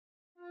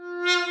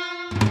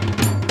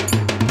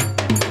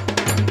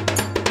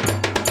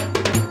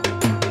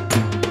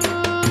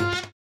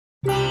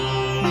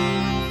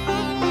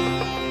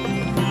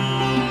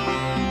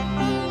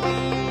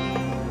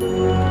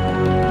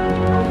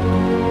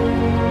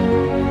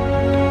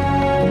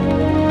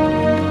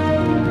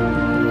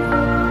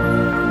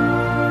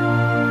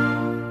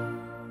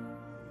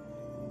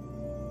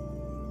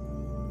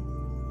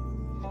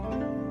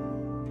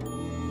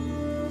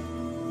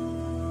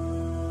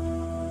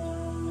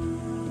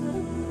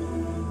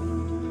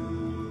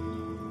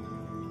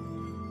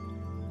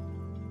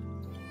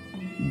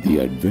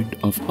The advent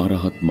of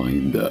Arahat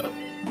Mahinda,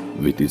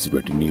 with his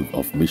retinue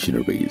of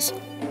missionaries,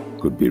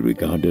 could be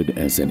regarded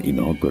as an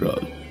inaugural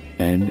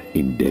and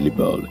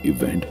indelible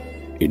event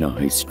in our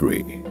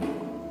history.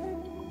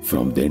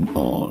 From then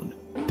on,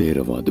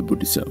 Theravada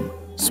Buddhism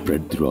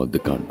spread throughout the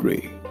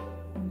country.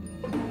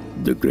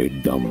 The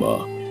great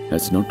Dhamma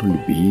has not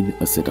only been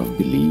a set of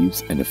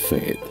beliefs and a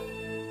faith,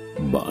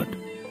 but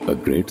a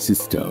great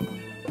system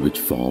which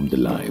formed the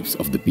lives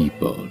of the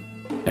people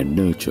and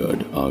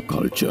nurtured our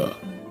culture.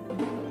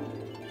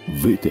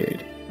 With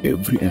it,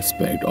 every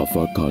aspect of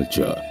our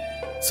culture,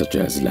 such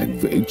as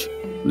language,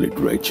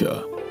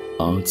 literature,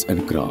 arts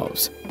and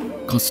crafts,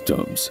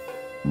 customs,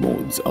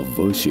 modes of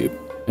worship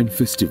and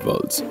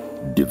festivals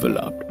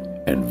developed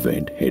and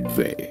went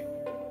headway.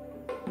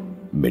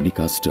 Many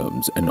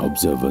customs and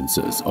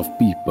observances of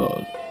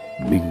people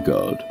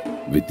mingled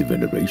with the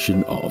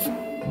veneration of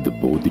the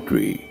Bodhi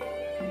tree,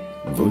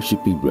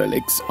 worshipping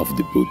relics of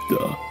the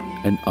Buddha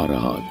and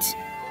Arahats,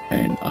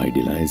 and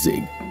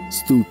idealizing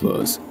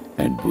stupas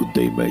and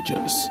Buddha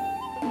images.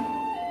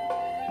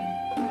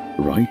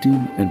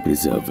 Writing and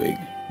preserving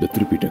the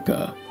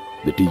Tripitaka,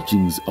 the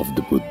teachings of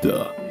the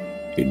Buddha,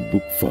 in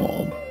book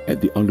form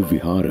at the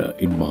Aluvihara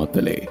in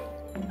Matale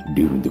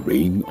during the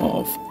reign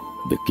of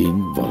the King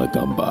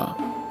Valagamba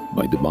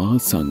by the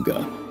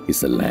Mahasangha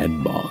is a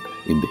landmark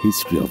in the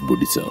history of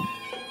Buddhism.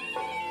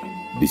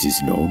 This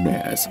is known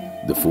as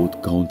the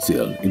Fourth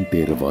Council in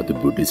Theravada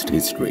Buddhist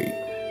history.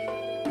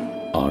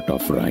 Art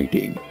of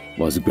writing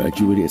was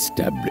gradually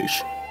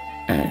established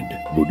and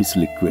Buddhist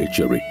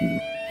literature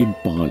written in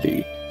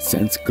Pali,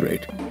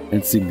 Sanskrit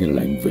and Sinhala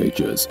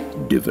languages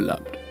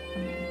developed.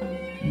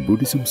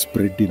 Buddhism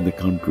spread in the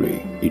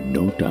country in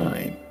no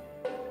time,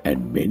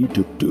 and many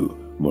took to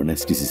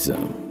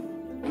monasticism.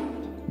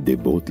 They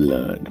both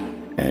learned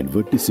and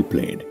were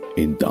disciplined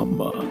in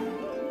Dhamma.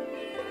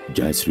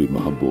 Jayasri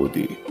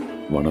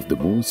Mahabodhi, one of the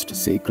most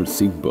sacred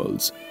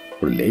symbols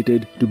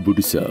related to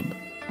Buddhism,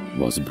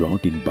 was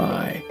brought in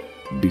by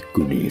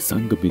Bhikkhuni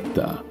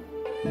Sangamitta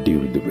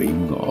during the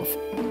reign of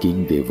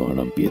King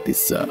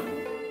Devanampiyatissa.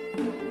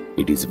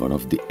 It is one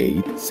of the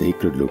 8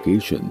 sacred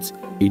locations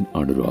in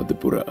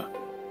Anuradhapura.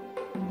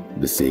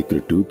 The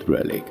sacred tooth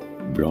relic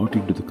brought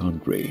into the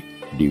country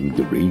during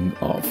the reign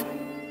of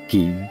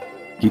King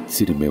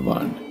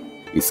Kitsirimevan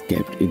is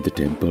kept in the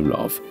temple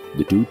of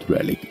the tooth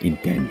relic in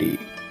Kandy.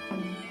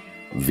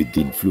 With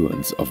the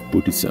influence of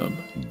Buddhism,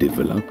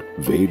 developed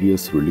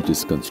various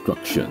religious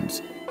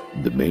constructions,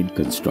 the main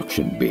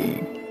construction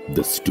being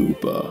the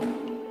stupa.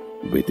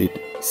 With it,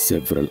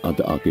 several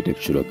other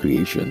architectural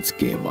creations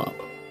came up.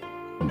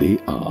 They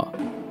are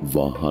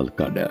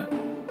Vahalkada,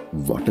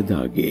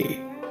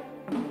 Vatadage,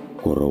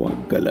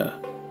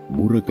 Korawagala,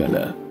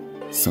 Muragala,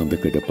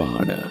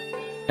 Sandakadapana,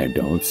 and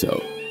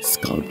also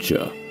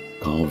sculpture,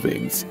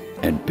 carvings,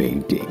 and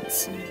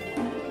paintings.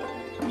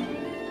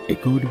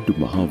 According to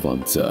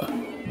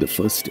Mahavansa, the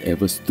first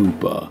ever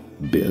stupa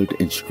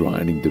built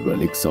enshrining the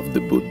relics of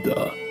the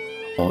Buddha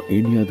or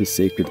any other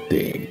sacred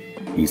thing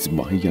is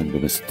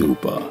Mahayangana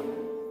Stupa.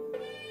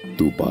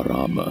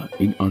 Tuparama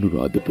in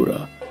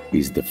Anuradhapura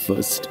is the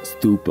first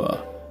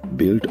stupa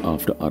built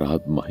after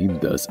Arahat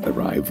Mahinda's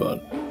arrival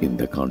in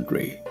the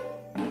country.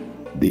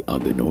 The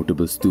other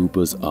notable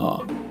stupas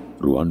are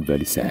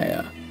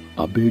Ruwanvälisaya,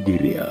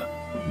 Abhegiriya,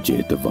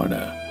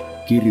 Jetavana,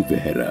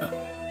 Kirivehera,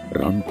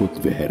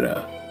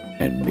 Rankotvehera,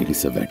 and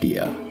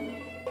Mirisavatiya.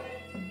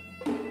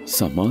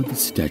 Samadhi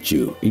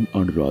statue in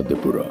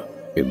Anuradhapura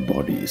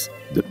embodies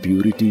the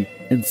purity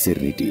and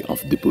serenity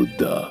of the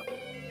Buddha.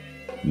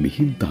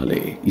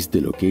 Mihintale is the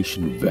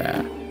location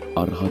where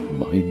Arahat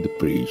Mahinda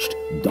preached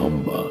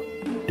Dhamma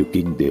to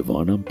King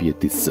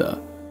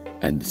Devanampiyatissa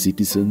and the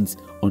citizens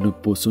on a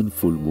Poson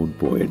full moon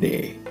Poya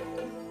day.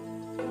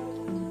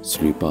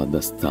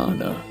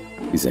 Sripadasthana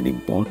is an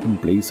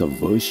important place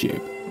of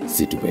worship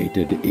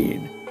situated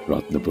in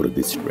Ratnapura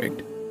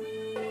district.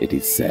 It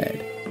is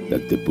said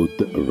that the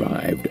Buddha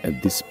arrived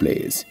at this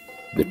place,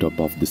 the top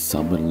of the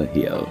Samarla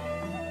hill,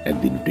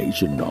 at the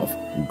invitation of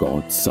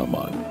God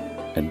Saman,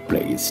 and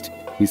placed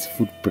his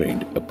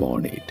footprint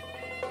upon it.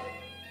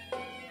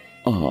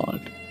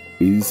 Art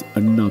is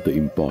another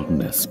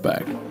important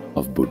aspect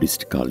of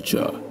Buddhist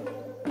culture.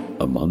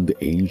 Among the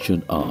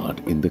ancient art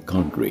in the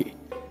country,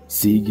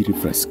 Sigiri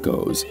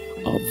frescoes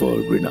are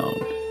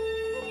world-renowned.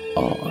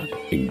 Art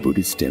in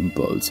Buddhist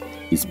temples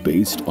is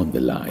based on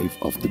the life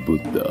of the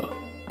Buddha,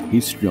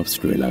 history of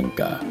Sri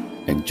Lanka,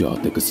 and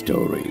Jataka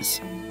stories.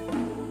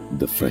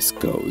 the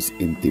frescoes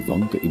in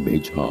Tivanka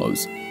Image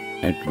House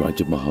at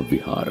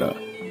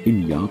Rajamahavihara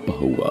in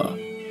Yapahua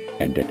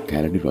and at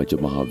Kalani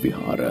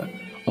Rajamahavihara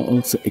are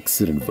also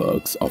excellent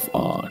works of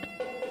art.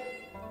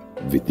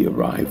 With the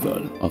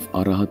arrival of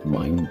Arahat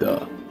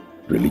Mahinda,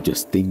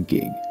 religious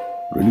thinking,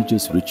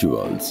 religious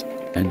rituals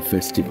and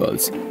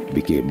festivals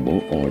became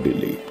more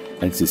orderly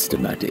and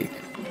systematic.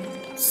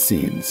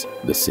 Since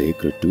the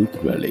sacred tooth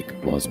relic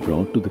was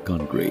brought to the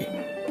country,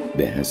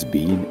 there has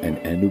been an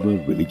annual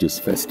religious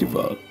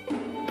festival,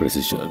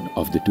 procession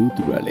of the tooth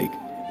relic,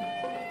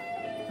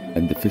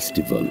 and the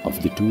festival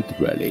of the tooth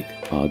relic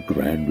are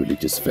grand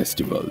religious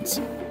festivals.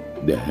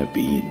 There have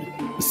been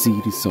a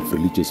series of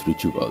religious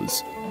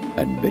rituals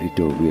and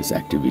meritorious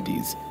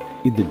activities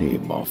in the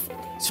name of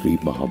Sri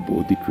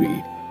Mahabodhi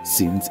tree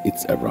since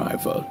its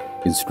arrival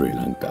in Sri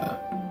Lanka.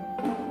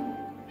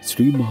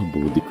 Sri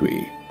Mahabodhi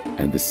tree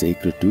and the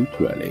sacred tooth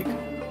relic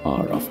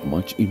are of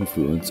much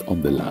influence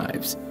on the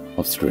lives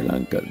of Sri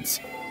Lankans.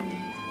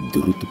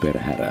 Duruthu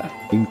Perahara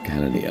in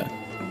Kalaniya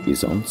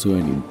is also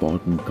an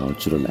important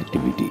cultural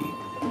activity.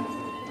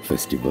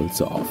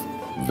 Festivals of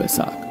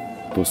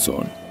Vesak,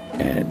 Poson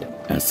and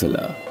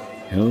Asala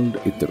held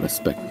in the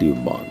respective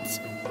months.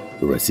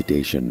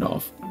 Recitation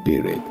of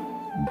Pirit,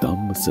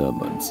 Dhamma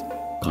sermons,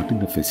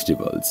 Katina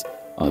festivals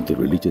are the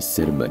religious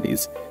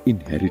ceremonies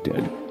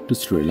inherited to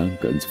Sri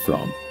Lankans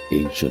from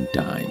ancient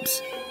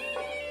times.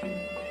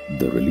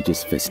 The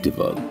religious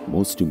festival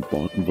most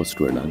important for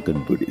Sri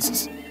Lankan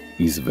Buddhists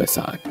is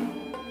Vesak.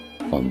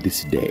 On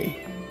this day,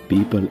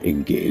 people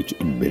engage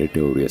in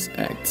meritorious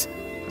acts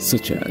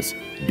such as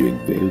doing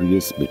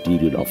various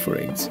material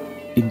offerings,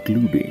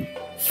 including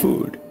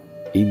food,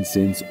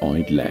 incense,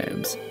 oil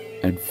lamps,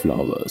 and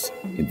flowers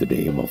in the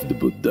name of the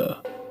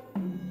Buddha.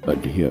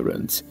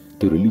 Adherence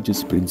to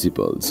religious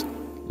principles,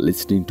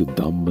 listening to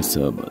Dhamma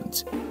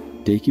sermons,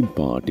 taking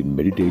part in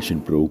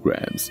meditation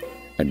programs,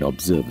 and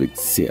observing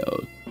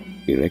Sale,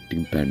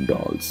 erecting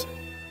pandals,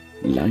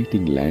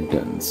 lighting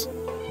lanterns,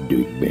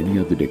 doing many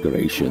other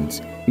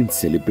decorations in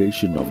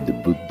celebration of the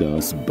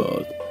Buddha's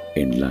birth,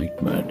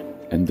 enlightenment,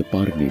 and the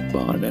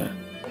Parinibbana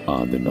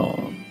are the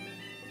norm.